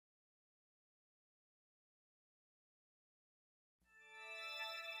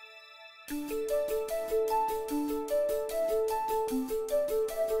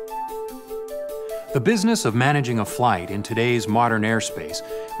The business of managing a flight in today's modern airspace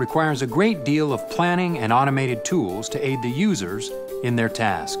requires a great deal of planning and automated tools to aid the users in their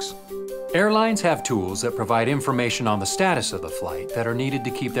tasks. Airlines have tools that provide information on the status of the flight that are needed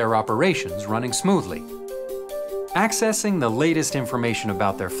to keep their operations running smoothly. Accessing the latest information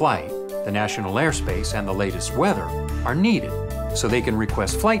about their flight, the national airspace, and the latest weather are needed so they can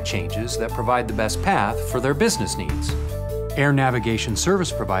request flight changes that provide the best path for their business needs. Air navigation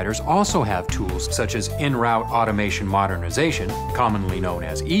service providers also have tools such as en-route automation modernization, commonly known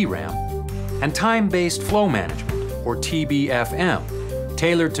as ERAM, and time-based flow management, or TBFM,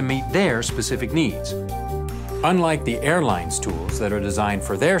 tailored to meet their specific needs. Unlike the airline's tools that are designed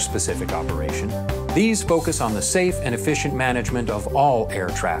for their specific operation, these focus on the safe and efficient management of all air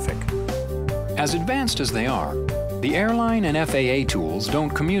traffic. As advanced as they are, the airline and FAA tools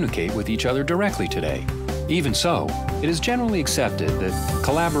don't communicate with each other directly today. Even so, it is generally accepted that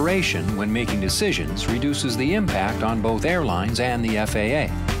collaboration when making decisions reduces the impact on both airlines and the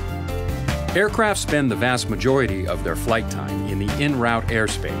FAA. Aircraft spend the vast majority of their flight time in the en-route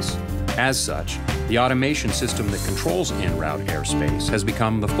airspace. As such, the automation system that controls en-route airspace has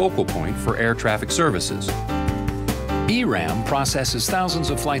become the focal point for air traffic services. ERAM processes thousands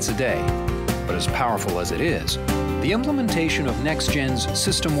of flights a day, but as powerful as it is, the implementation of NextGen's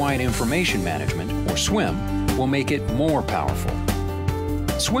System-Wide Information Management, or SWIM, will make it more powerful.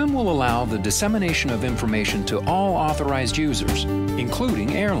 SWIM will allow the dissemination of information to all authorized users,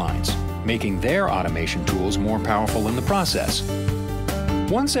 including airlines, making their automation tools more powerful in the process.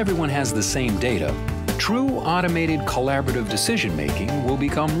 Once everyone has the same data, true automated collaborative decision-making will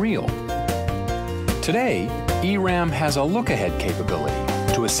become real. Today, ERAM has a look-ahead capability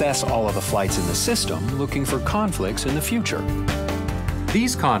to assess all of the flights in the system, looking for conflicts in the future.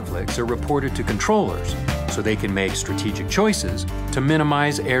 These conflicts are reported to controllers so they can make strategic choices to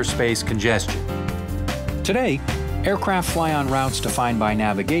minimize airspace congestion. Today, aircraft fly on routes defined by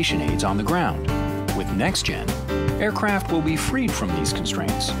navigation aids on the ground. With NextGen, aircraft will be freed from these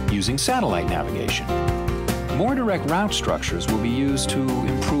constraints using satellite navigation. More direct route structures will be used to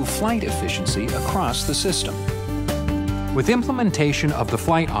improve flight efficiency across the system. With implementation of the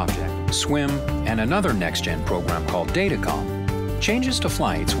flight object, SWIM, and another NextGen program called Datacom, changes to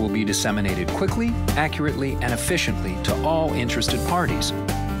flights will be disseminated quickly, accurately, and efficiently to all interested parties.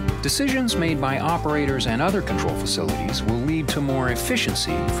 Decisions made by operators and other control facilities will lead to more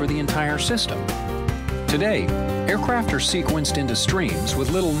efficiency for the entire system. Today, aircraft are sequenced into streams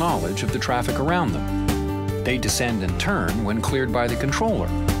with little knowledge of the traffic around them. They descend and turn when cleared by the controller,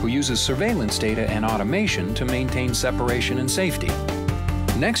 who uses surveillance data and automation to maintain separation and safety.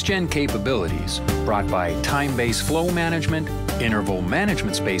 NextGen capabilities, brought by time-based flow management, interval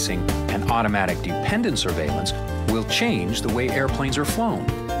management spacing, and automatic dependent surveillance, will change the way airplanes are flown.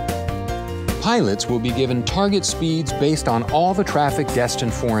 Pilots will be given target speeds based on all the traffic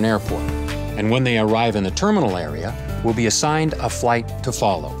destined for an airport, and when they arrive in the terminal area, will be assigned a flight to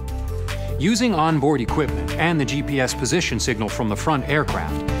follow. Using onboard equipment and the GPS position signal from the front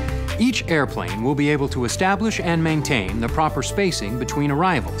aircraft, each airplane will be able to establish and maintain the proper spacing between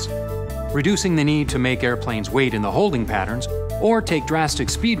arrivals, reducing the need to make airplanes wait in the holding patterns or take drastic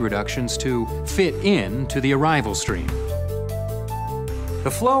speed reductions to fit in to the arrival stream.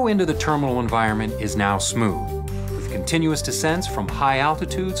 The flow into the terminal environment is now smooth, with continuous descents from high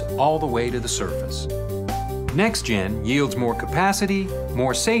altitudes all the way to the surface. NextGen yields more capacity,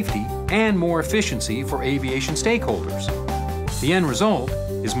 more safety, and more efficiency for aviation stakeholders. The end result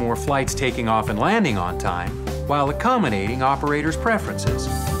is more flights taking off and landing on time while accommodating operators' preferences.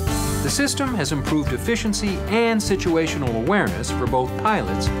 The system has improved efficiency and situational awareness for both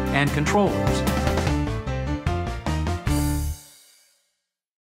pilots and controllers.